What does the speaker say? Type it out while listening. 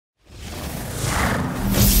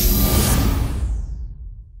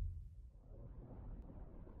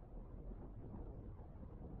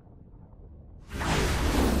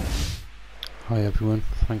Hi everyone,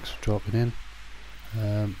 thanks for dropping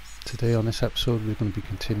in. Today on this episode we're going to be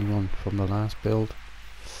continuing on from the last build.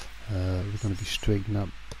 We're going to be straightening up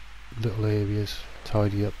little areas,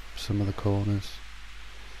 tidy up some of the corners,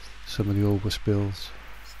 some of the overspills.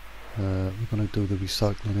 We're going to do the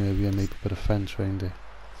recycling area, maybe put a fence around it,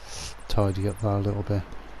 tidy up that a little bit.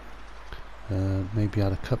 Maybe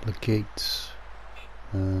add a couple of gates.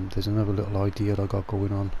 There's another little idea I got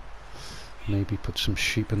going on. Maybe put some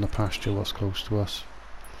sheep in the pasture what's close to us,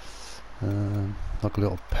 like a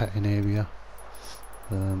little petting area.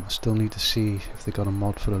 I still need to see if they got a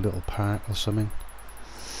mod for a little park or something,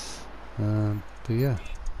 but yeah,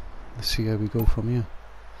 let's see how we go from here.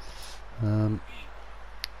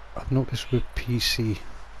 I've noticed with PC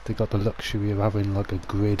they got the luxury of having like a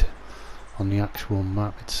grid on the actual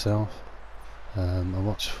map itself. I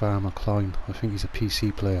watched Farmer Klein, I think he's a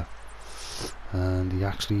PC player, and he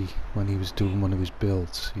actually, when he was doing one of his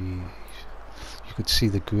builds, you could see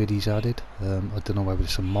the grid he's added. I don't know whether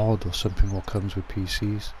it's a mod or something what comes with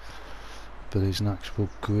PCs, but there's an actual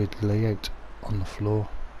grid layout on the floor,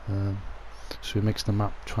 so it makes the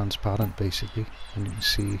map transparent basically, and you can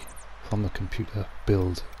see from the computer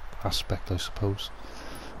build aspect, I suppose,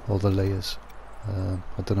 all the layers.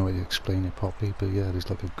 I don't know how to explain it properly, but yeah, there's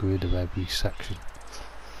like a grid of every section,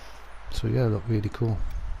 so yeah, look really cool.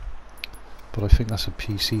 But I think that's a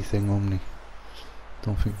PC thing only.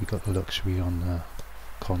 Don't think we got the luxury on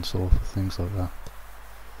console for things like that.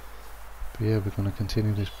 But yeah, we're going to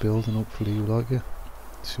continue this build and hopefully you like it.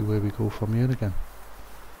 See where we go from here again.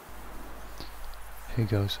 Hey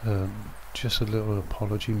guys, just a little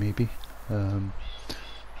apology maybe, and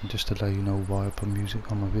just to let you know why I put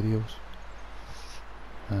music on my videos.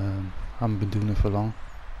 I haven't been doing it for long,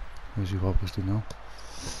 as you obviously know.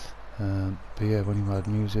 But yeah, when you add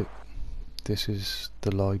music, this is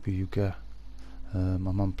the library you get.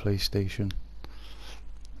 I'm on PlayStation.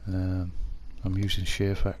 I'm using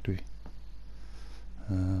Share Factory.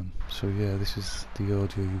 So yeah, this is the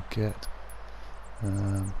audio you get.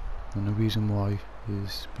 And the reason why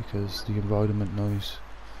is because the environment noise,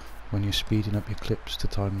 when you're speeding up your clips to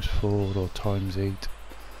 ×4 or ×8.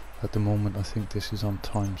 At the moment I think this is on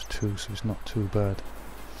 ×2, so it's not too bad.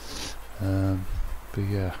 But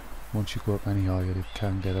yeah, once you go up any higher it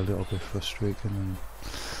can get a little bit frustrating, and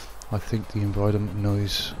I think the environment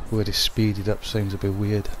noise where it's speeded up sounds a bit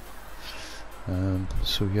weird.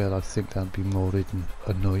 So yeah, I think that'd be more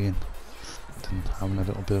annoying than having a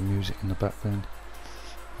little bit of music in the background.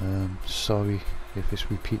 Sorry if it's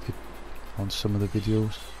repeated on some of the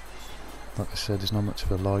videos. Like I said, there's not much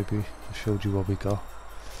of a library. I showed you what we got.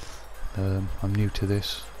 I'm new to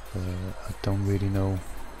this. I don't really know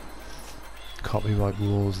copyright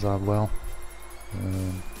rules that well,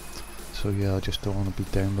 so yeah, I just don't want to be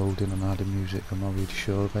downloading and adding music I'm not really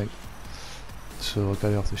sure about. So I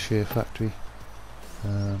got it off the Share Factory.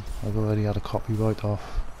 I've already had a copyright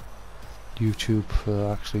off YouTube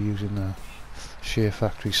for actually using a Share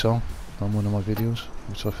Factory song on one of my videos,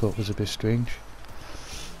 which I thought was a bit strange.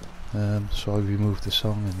 So I removed the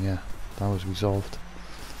song, and yeah, that was resolved.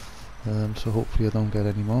 So hopefully I don't get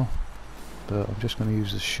any more, but I'm just going to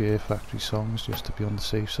use the Share Factory songs just to be on the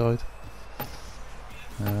safe side.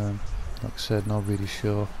 Like I said, not really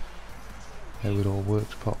sure how it all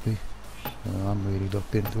works properly. I'm really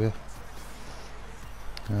looked into it.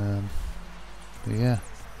 But yeah,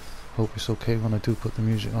 hope it's okay when I do put the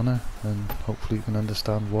music on it, and hopefully you can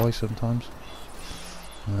understand why sometimes.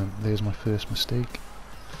 There's my first mistake,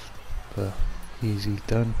 but easy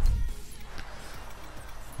done.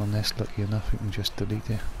 On this, lucky enough, you can just delete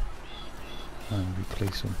it and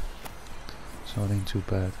replace them, so it ain't too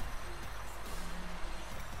bad.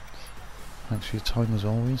 Thanks for your time as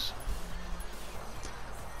always.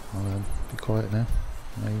 I'll be quiet now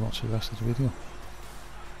and now you watch the rest of the video.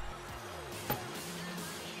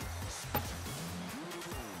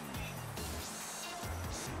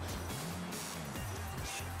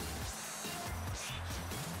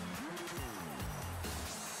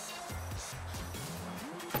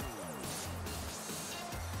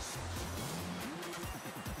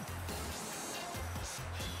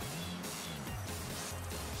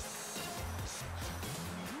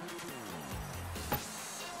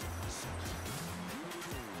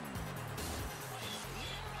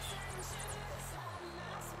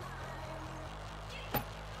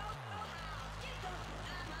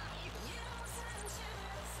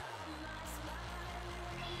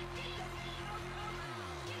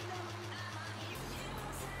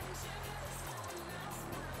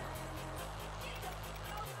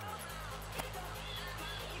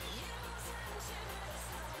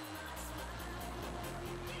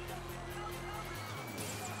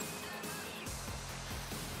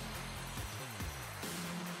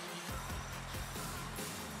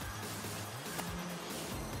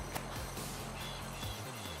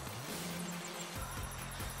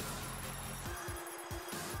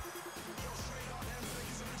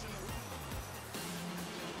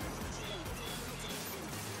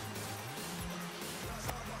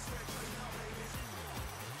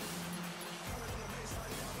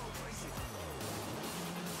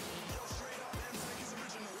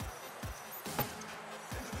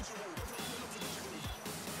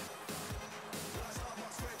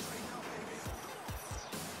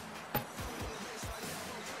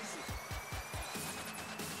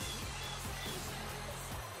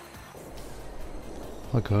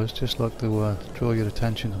 Hi guys, just like to draw your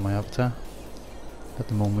attention to my avatar. At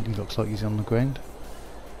the moment he looks like he's on the ground,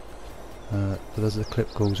 but as the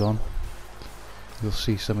clip goes on you'll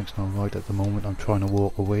see something's not right. At the moment I'm trying to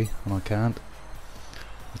walk away and I can't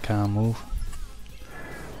move,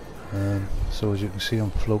 so as you can see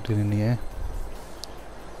I'm floating in the air.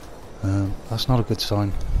 That's not a good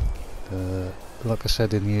sign. Like I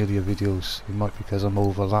said in the earlier videos, it might be because I'm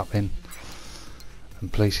overlapping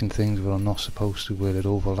and placing things where I'm not supposed to, where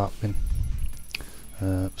they're overlapping.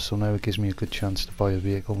 So now it gives me a good chance to buy a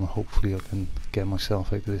vehicle and hopefully I can get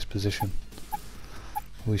myself out of this position.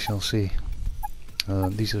 We shall see.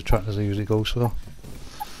 These are the tractors I usually go for,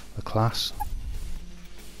 the class.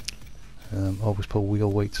 Always put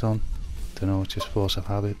wheel weights on. Don't know, it's just force of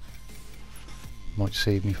habit. Might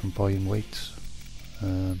save me from buying weights.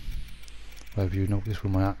 Whether you notice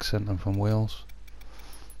with my accent, I'm from Wales,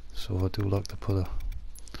 so I do like to put a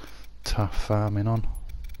taff farming on.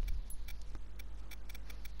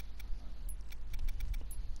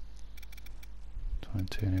 Try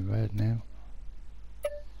and turn it red now.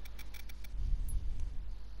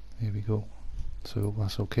 Here we go. So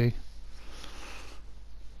that's okay.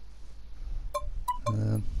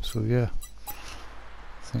 So yeah,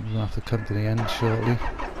 I think we're going to have to come to the end shortly.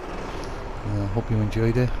 Hope you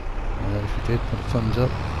enjoyed it. If you did, put a thumbs up,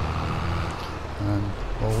 and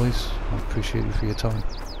always I appreciate you for your time.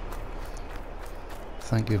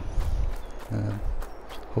 Thank you.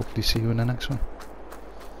 Hopefully see you in the next one.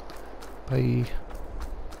 Bye.